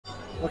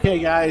Okay,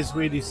 guys,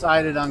 we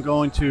decided on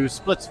going to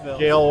Splitsville.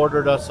 Gail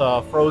ordered us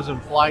a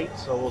frozen flight,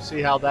 so we'll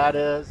see how that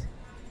is.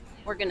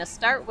 We're going to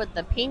start with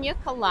the Pina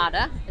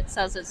Colada. It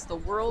says it's the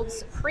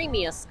world's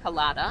creamiest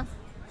colada.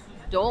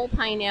 Dole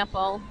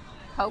pineapple,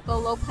 Coco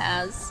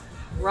Lopez,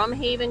 Rum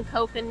Haven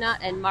coconut,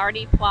 and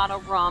Mardi Plata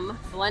rum,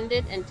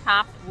 blended and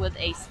topped with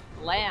a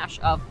splash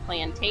of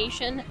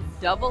plantation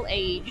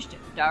double-aged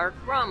dark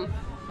rum.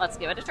 Let's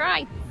give it a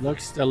try.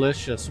 Looks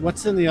delicious.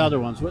 What's in the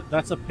other ones?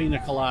 That's a pina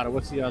colada.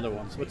 What's the other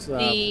ones? What's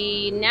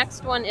the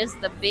next one is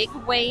the Big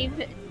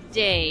Wave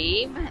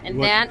Dave, and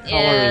what that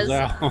color is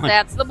that one?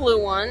 That's the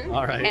blue one.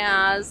 All right. It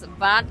has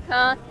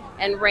vodka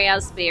and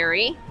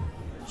raspberry.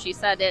 She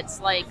said it's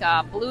like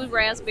a blue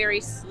raspberry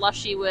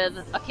slushy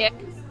with a kick.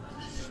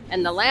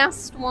 And the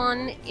last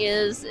one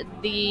is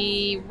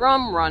the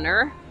Rum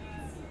Runner.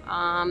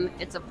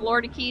 It's a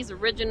Florida Keys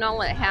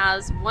original. It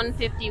has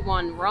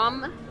 151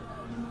 rum,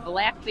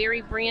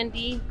 blackberry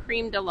brandy,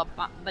 creme de la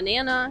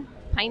banana,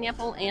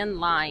 pineapple, and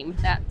lime.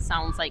 That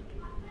sounds like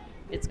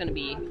it's going to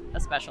be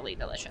especially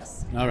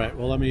delicious. All right,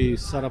 well, let me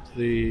set up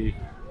the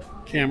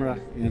camera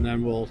and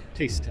then we'll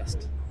taste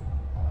test.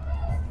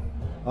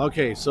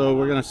 Okay, so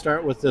we're going to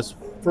start with this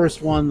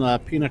first one, the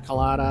pina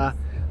colada.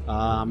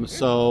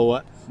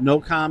 So no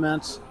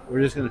comments.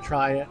 We're just going to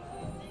try it,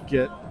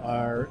 get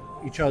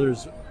each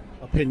other's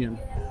opinion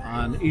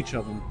on each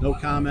of them. No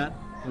comment.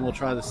 Then we'll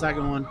try the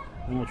second one.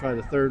 Then we'll try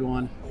the third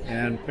one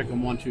and pick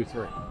them 1, 2,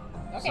 3.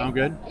 Okay. Sound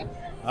good?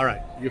 Yep. All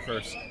right, you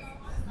first.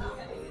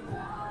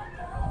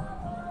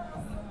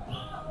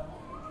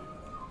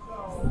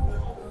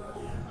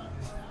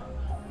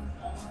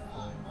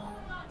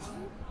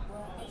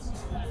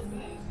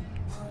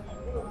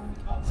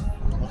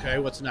 Okay,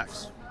 what's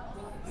next?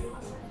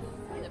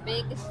 The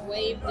Big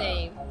Wave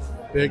Dave.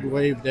 Big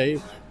Wave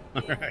Dave.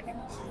 All right.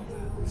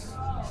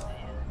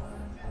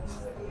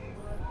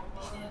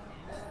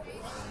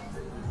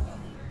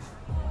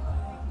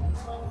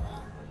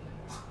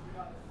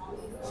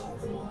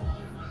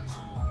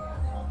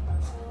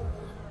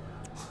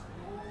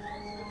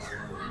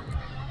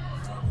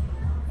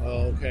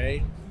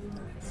 Okay.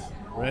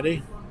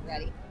 Ready?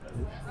 Ready.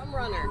 Rum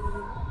Runner.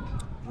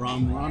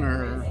 Rum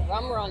Runner.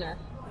 Rum Runner.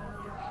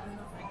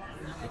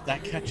 If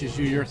that catches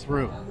you, you're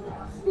through.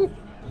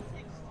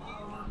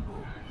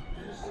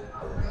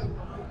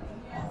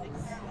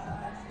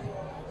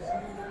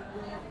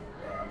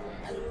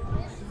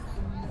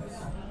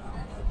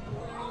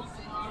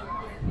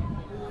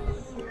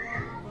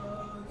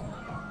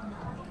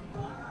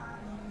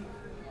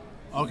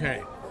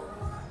 Okay.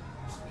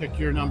 Pick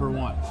your number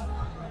one.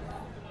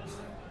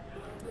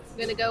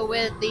 I'm going to go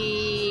with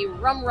the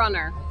Rum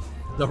Runner.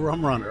 The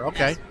Rum Runner,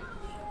 okay.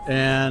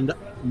 And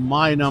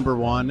my number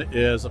one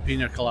is a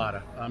pina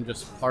colada. I'm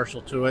just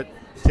partial to it.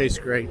 Tastes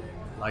great.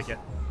 Like it.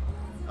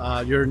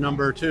 Your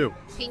number two?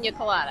 Pina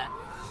Colada.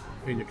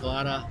 Pina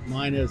colada.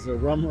 Mine is the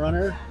Rum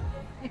Runner.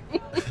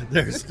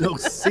 There's no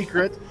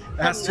secret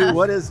as to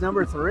what is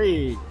number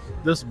three.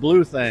 This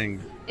blue thing.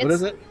 What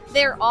is it?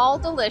 They're all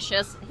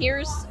delicious.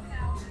 Here's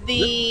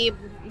the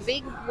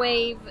Big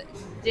Wave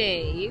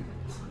Dave.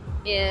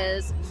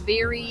 Is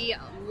very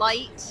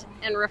light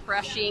and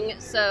refreshing,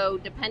 so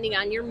depending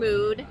on your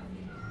mood,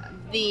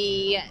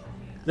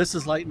 This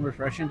is light and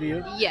refreshing to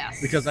you? Yes.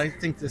 Because I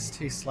think this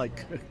tastes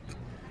like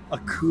a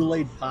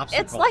Kool-Aid popsicle.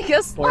 It's like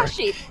a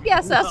slushy.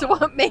 Yes, that's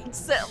what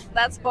makes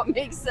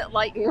it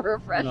light and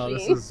refreshing. No,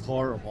 this is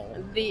horrible.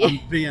 I'm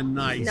being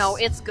nice. No,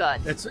 it's good.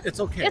 It's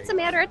okay. It's a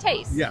matter of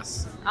taste.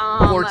 Yes.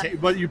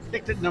 But you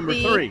picked it number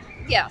three.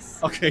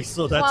 Yes. Okay,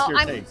 so that's your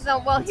taste.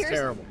 It's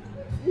terrible.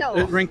 No.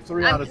 It ranked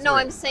 3 out of 3. No,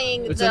 I'm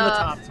saying it's in the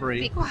top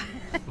 3.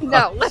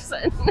 No,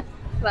 listen.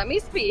 Let me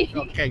speak.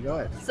 Okay, go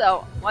ahead.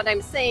 So what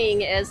I'm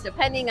saying is,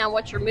 depending on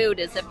what your mood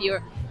is, if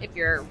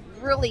you're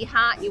really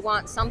hot, you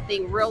want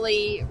something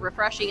really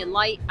refreshing and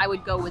light, I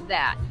would go with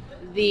that.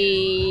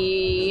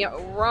 The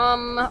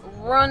Rum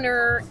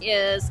Runner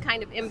is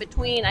kind of in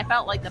between. I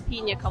felt like the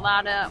Pina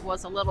Colada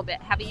was a little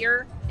bit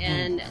heavier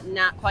and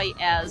not quite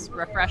as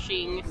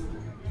refreshing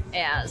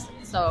as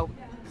so.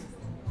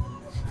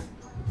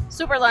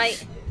 Super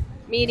light,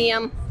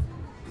 medium,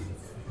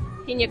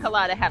 Pina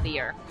Colada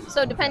heavier.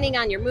 So depending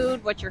on your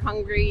mood, what you're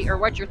hungry or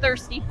what you're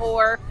thirsty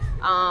for,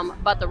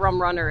 but the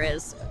Rum Runner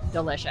is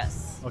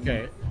delicious.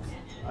 Okay,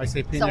 I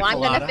say Pina Colada.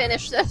 So I'm going to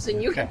finish this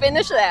and you can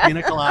finish that.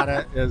 Pina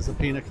Colada is a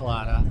Pina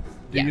Colada.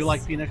 Do you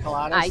like Pina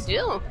Coladas? I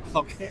do.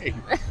 Okay.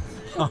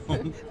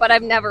 But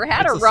I've never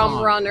had a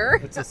Rum Runner.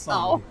 It's a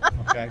song.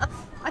 Okay.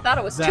 I thought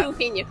it was 2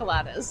 Pina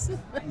Coladas.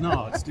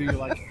 No, it's do you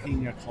like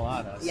Pina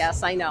Coladas?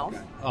 Yes, I know.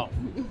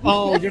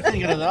 Oh, you're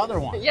thinking of the other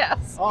one.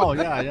 Yes. Oh,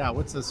 yeah.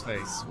 What's his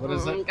face? What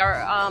is it?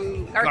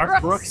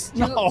 Garth Brooks.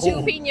 No.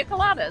 2 Pina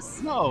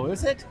Coladas. No,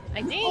 is it?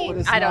 I think. No, it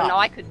is I don't not. know.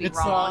 I could be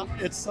wrong.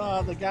 It's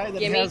the guy that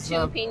Give has me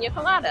 2 Pina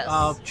Coladas.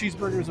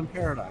 Cheeseburgers in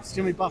Paradise.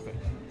 Jimmy Buffett.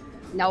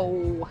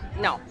 No.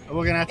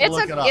 We're gonna have to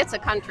look it up. It's a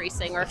country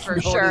singer for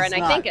No, sure, and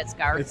not. I think it's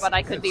Garth, but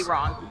I could be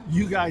wrong.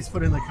 You guys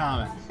put in the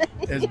comment.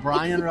 Is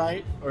Brian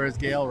right or is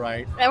Gail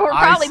right? And we're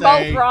probably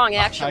both wrong,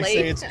 actually. I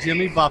say it's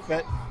Jimmy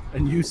Buffett,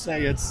 and you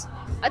say it's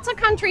It's a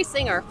country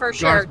singer for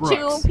sure.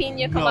 Two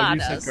pina coladas.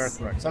 No, you said Garth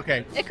Brooks.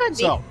 Okay. It could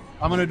be. So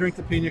I'm gonna drink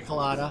the pina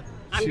colada.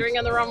 I'm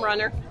drinking the rum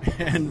runner.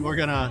 And we're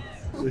gonna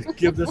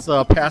give this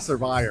a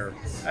passerby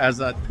as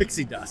a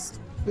pixie dust.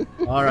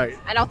 All right.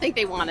 I don't think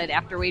they want it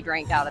after we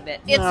drank out of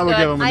it. It's we'll good.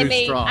 give them a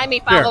new straw. I may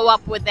follow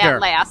up with that Here.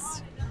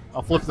 last.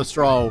 I'll flip the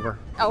straw over.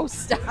 Oh,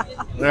 stop.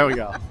 There we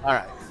go. All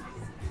right.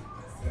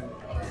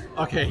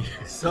 Okay,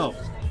 so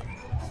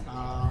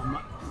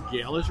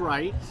Gail is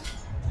right,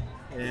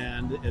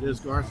 and it is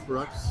Garth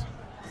Brooks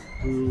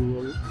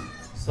who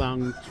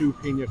sung Two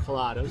Pina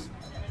Coladas.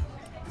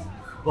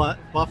 But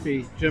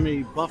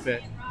Jimmy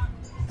Buffett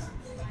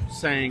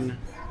sang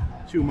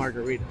Two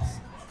Margaritas.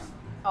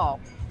 Oh,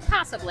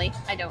 possibly.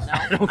 I don't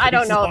know. I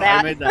don't know that.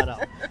 I made that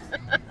up.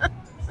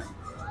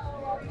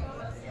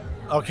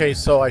 Okay,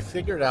 so I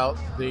figured out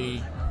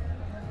the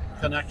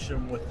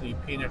connection with the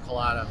pina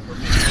colada for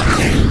me.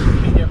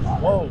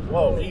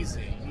 Whoa,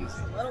 easy.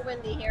 A little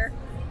windy here.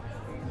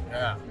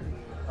 Yeah.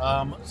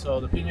 So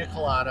the pina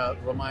colada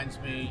reminds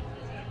me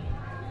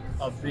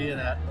of being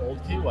at Old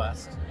Key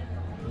West,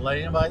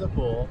 laying by the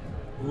pool,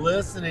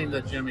 listening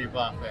to Jimmy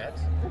Buffett.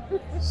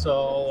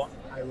 So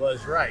I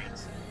was right.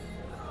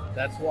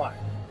 That's why.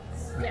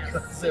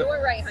 Yes, you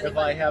were right, honey. If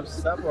I have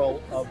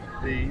several of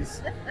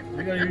these,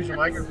 you're going to use your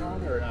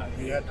microphone or not?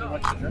 You had too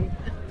much to drink?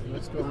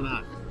 What's going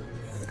on?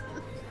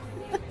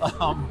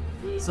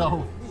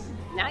 So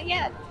not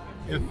yet.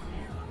 If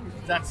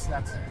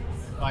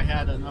I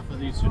had enough of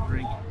these to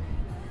drink,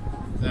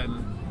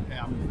 then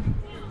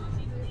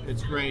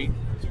it's great.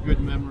 It's a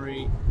good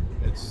memory.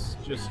 It's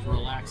just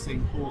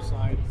relaxing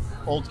poolside,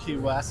 Old Key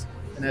West.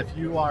 And if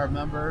you are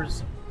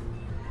members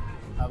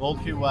of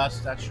Old Key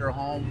West, that's your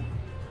home.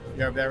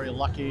 You're very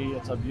lucky.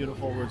 It's a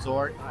beautiful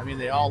resort. I mean,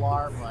 they all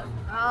are, but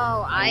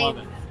I love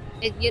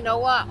it. You know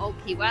what? Old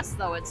Key West,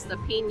 though, it's the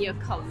pina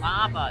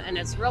colada, and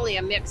it's really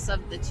a mix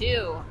of the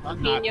two. A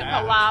pina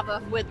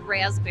colada with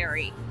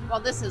raspberry.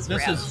 Well, this is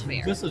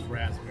raspberry. This is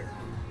raspberry.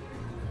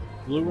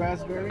 Blue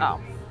raspberry?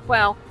 Oh,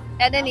 well,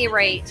 at any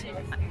rate,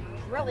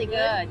 really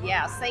good.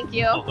 Yes, thank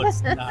you. Oh,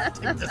 let's not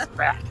take this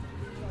back.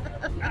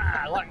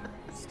 Look,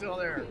 it's still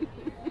there.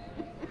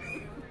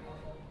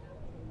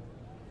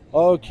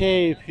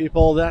 Okay,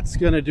 people, that's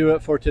going to do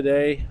it for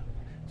today.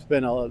 It's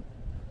been a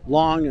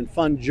long and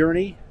fun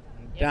journey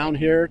down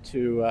here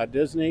to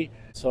Disney.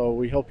 So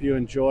we hope you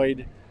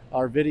enjoyed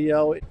our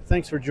video.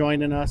 Thanks for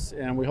joining us,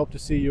 and we hope to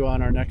see you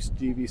on our next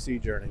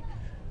DVC journey.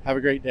 Have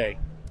a great day.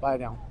 Bye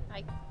now.